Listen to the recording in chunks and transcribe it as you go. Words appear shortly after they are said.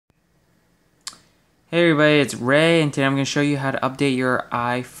Hey everybody, it's Ray, and today I'm going to show you how to update your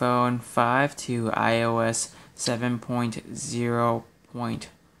iPhone 5 to iOS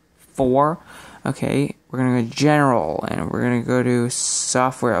 7.0.4. Okay, we're going to go to General, and we're going to go to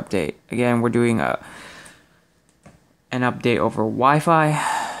Software Update. Again, we're doing an update over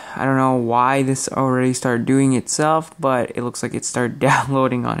Wi-Fi. I don't know why this already started doing itself, but it looks like it started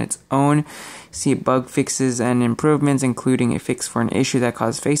downloading on its own. See bug fixes and improvements, including a fix for an issue that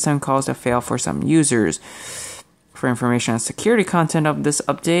caused FaceTime calls to fail for some users. For information on security content of this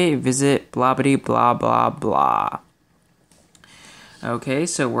update, visit blah blah blah blah. Okay,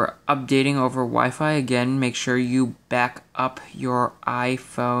 so we're updating over Wi-Fi. Again, make sure you back up your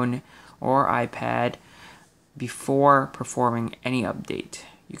iPhone or iPad before performing any update.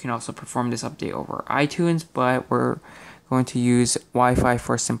 You can also perform this update over iTunes, but we're going to use Wi-Fi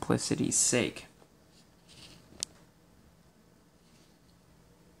for simplicity's sake.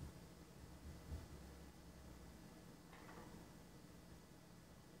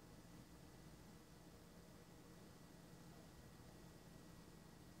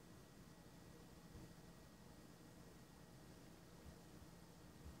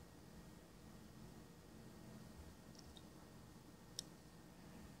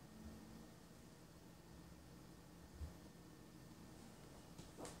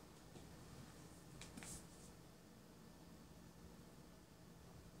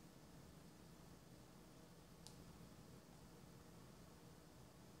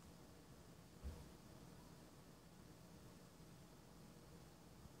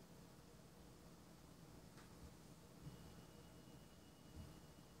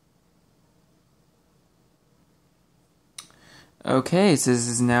 Okay, so this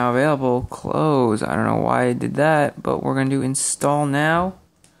is now available. Close. I don't know why I did that, but we're going to do install now.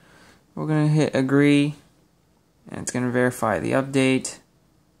 We're going to hit agree, and it's going to verify the update.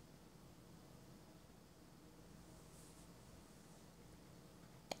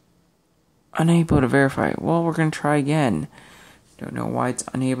 Unable to verify. Well, we're going to try again. Don't know why it's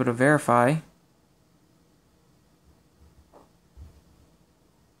unable to verify.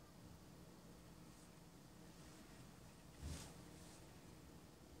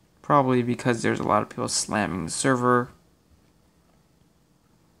 Probably because there's a lot of people slamming the server.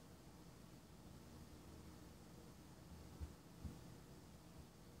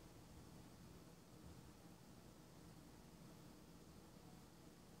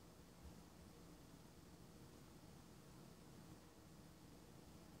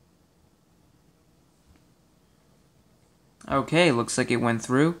 Okay, looks like it went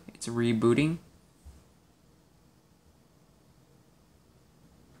through. It's rebooting.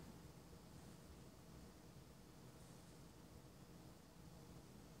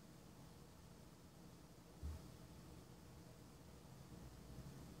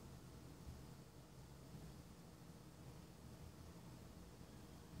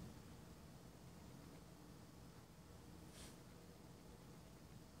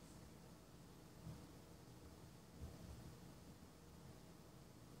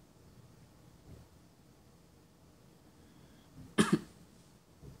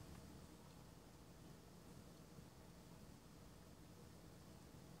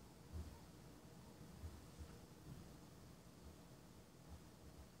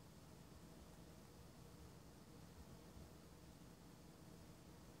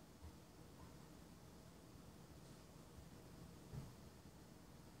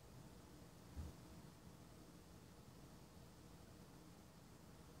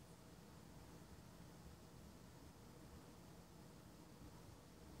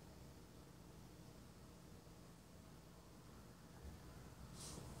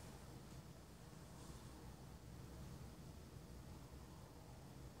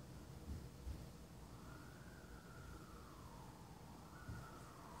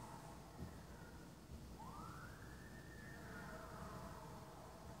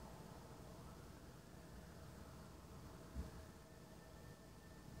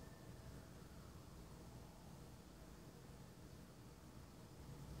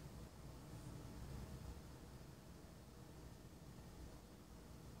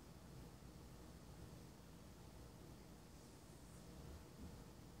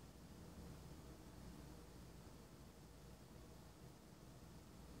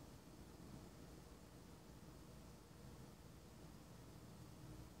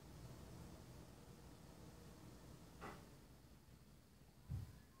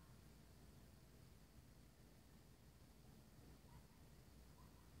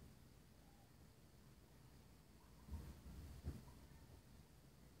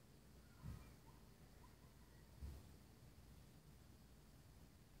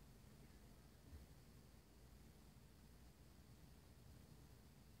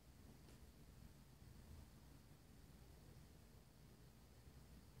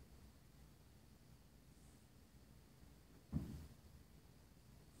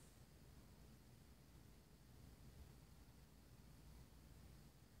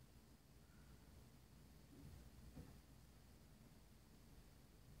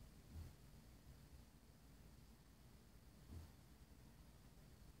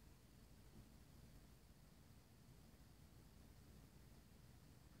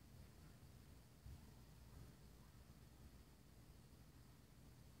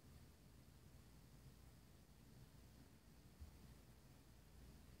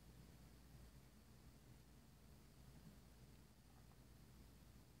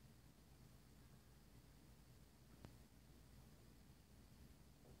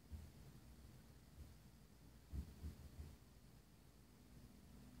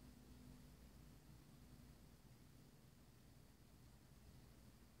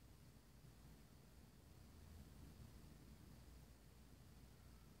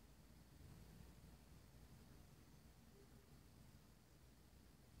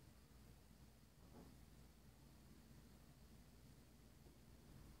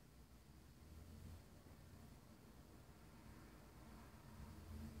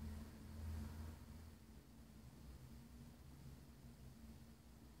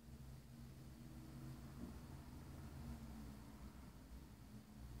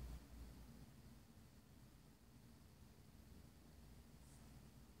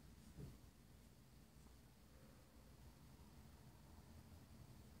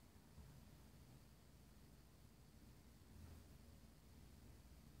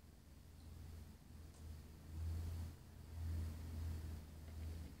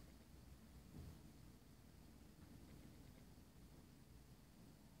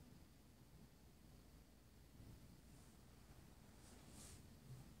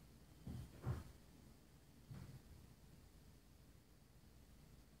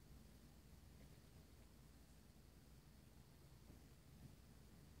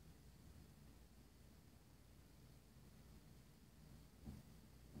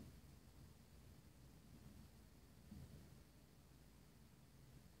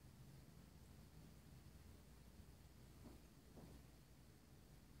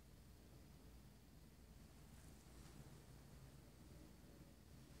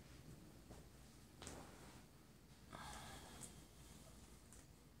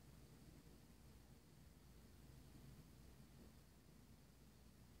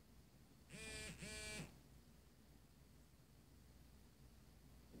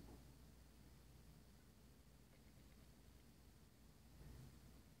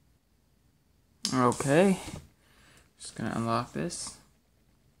 Okay, just gonna unlock this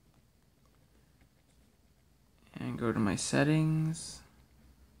and go to my settings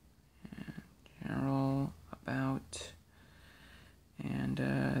and general, about, and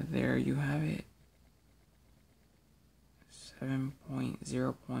there you have it.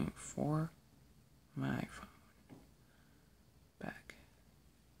 7.0.4, my iPhone. Back.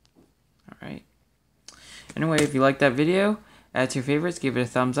 Alright. Anyway, if you liked that video, add to your favorites, give it a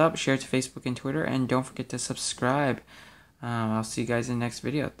thumbs up, share it to Facebook and Twitter, and don't forget to subscribe. I'll see you guys in the next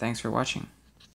video. Thanks for watching.